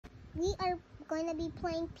we are going to be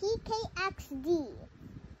playing PKXD.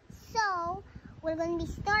 So, we're going to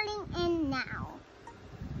be starting in now.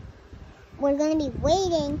 We're going to be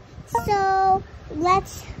waiting, so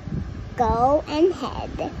let's go and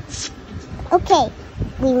head. Okay,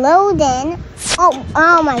 we load in.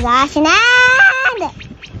 Oh my gosh, an ad!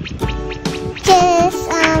 Just,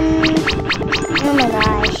 oh my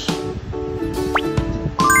gosh.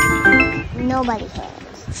 Nobody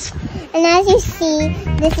cares. And as you see,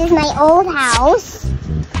 this is my old house.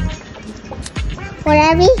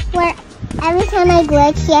 Every time I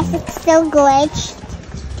glitch, yes, it's still glitched.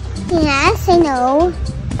 Yes, I know.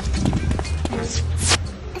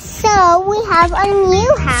 So, we have our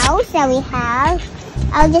new house that we have.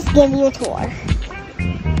 I'll just give you a tour.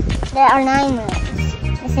 There are 9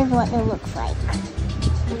 rooms. This is what it looks like.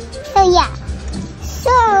 So, yeah.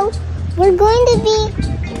 So, we're going to be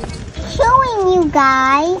showing you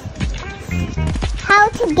guys how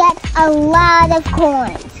to get a lot of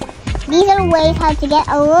coins. These are ways how to get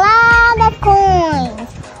a lot of coins.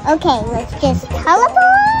 Okay, let's just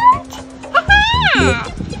teleport.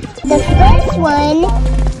 The first one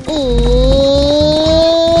is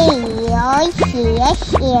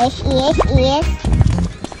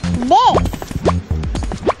this.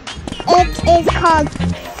 It is called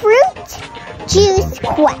Fruit Juice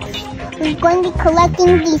Quest. We're going to be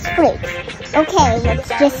collecting these fruits. Okay, let's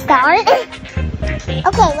just start.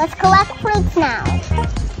 Okay, let's collect fruits now.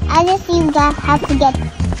 As if you have to get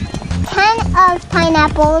 10 of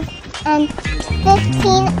pineapples and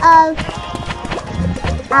 15 of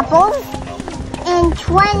apples and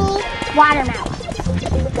 20 watermelons.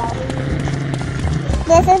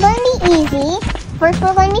 This is going to be easy. First,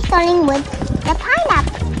 we're going to be starting with the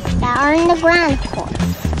pineapples that are in the ground, of course.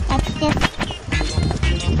 That's just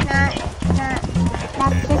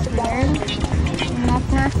that's just weird. And that's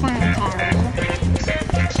not sanitary.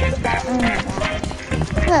 Oh my gosh.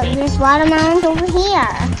 Look, there's watermelons over here.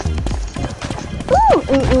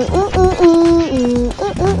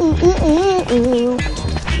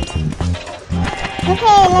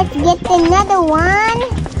 Okay, let's get another one.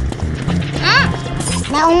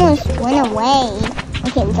 That almost went away.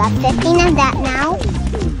 Okay, we got 15 of that now.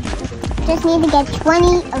 Just need to get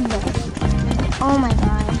 20 of this. Oh my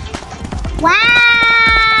gosh. Wow!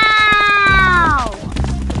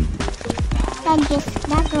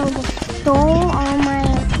 That girl just stole all my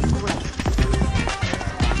grapes.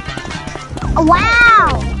 Oh, wow!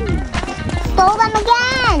 Stole them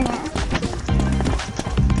again!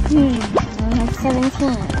 I have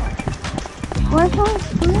 17. Where's those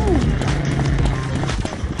fruits?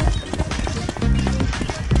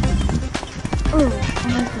 Ooh, I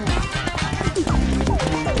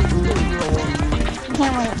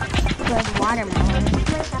can't wait for the watermelon.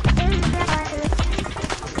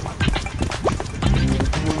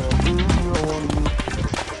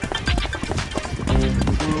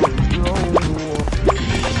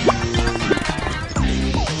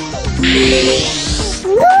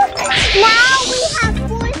 Look! Now we have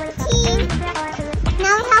 14.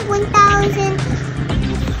 Now we have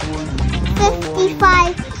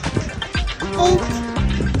 1,055. 8.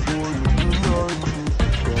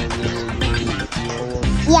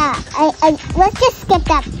 Yeah, let's just skip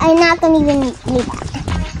that. I'm not going to even read that.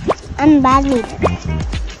 I'm a bad reader.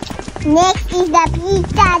 Next is the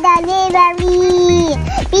pizza delivery.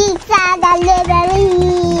 Pizza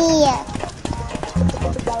delivery.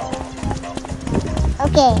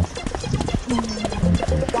 Okay.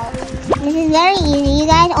 This is very easy, you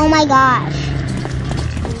guys. Oh my gosh.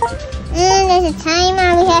 And there's a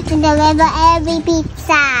timer. We have to deliver every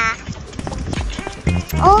pizza.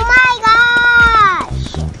 Oh my gosh.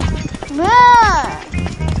 Bruh.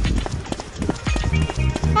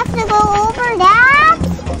 Have to go over that?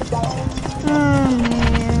 Oh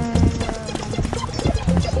man.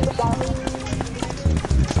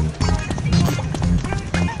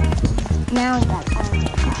 Now we got, oh my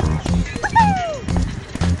gosh.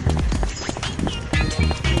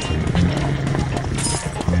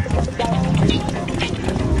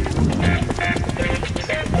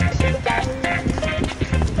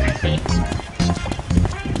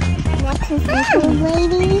 Next is this old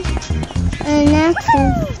lady. And next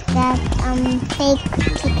is that fake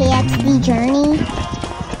PKXD journey.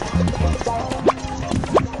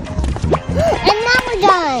 And now we're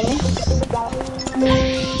done.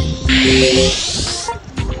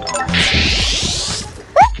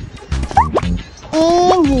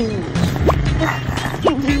 And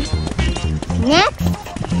next,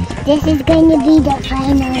 this is going to be the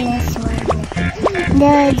finalist one.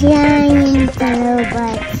 The giant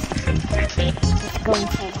robots. Let's go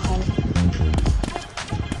inside him.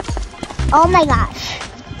 Oh my gosh.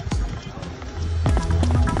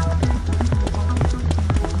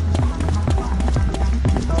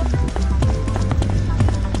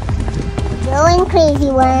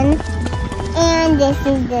 one. And this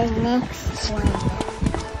is the next one.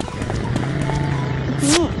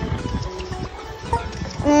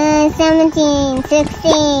 17,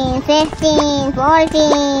 16, 15,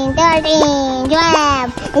 14, 13,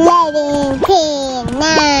 12, 11, 10,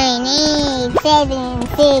 9, 8, 7,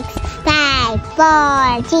 6, 5,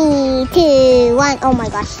 4, 3, 2, 1. Oh my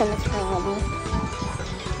gosh, someone's playing with me.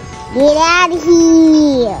 Get out of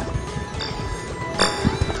here.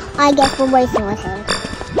 I guess we're wasting our time.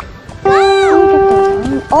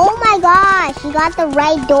 Oh my gosh, you got the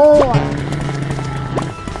right door.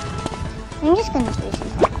 I'm just gonna do some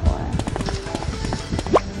parkour.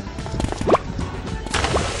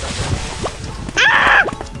 Ah!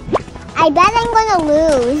 I bet I'm gonna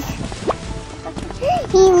lose.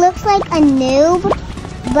 He looks like a noob,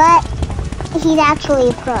 but he's actually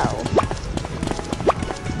a pro.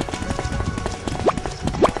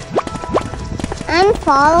 I'm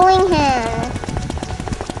following him.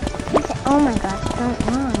 Oh my gosh, I got it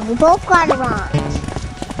wrong. We both got it wrong.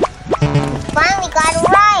 Finally got it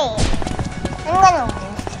right. I'm gonna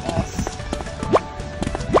lose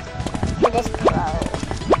to this pro.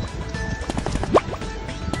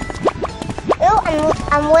 Oh,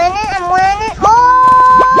 I'm winning.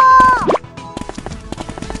 Oh!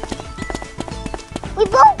 We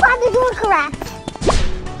both got the door correct.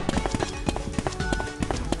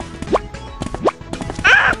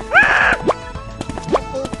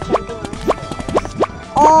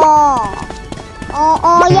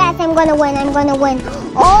 Oh, yes, I'm gonna win.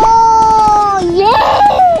 Oh,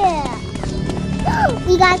 yeah!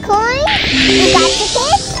 We got coins. We got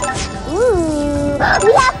tickets. Ooh,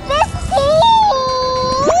 we have 15.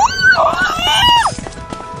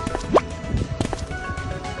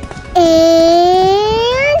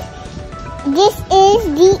 And this is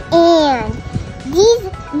the end.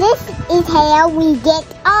 This is how we get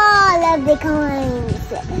all of the coins.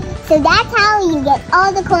 So that's how you get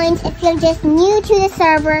all the coins if you're just new to the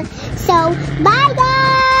server. So, bye guys!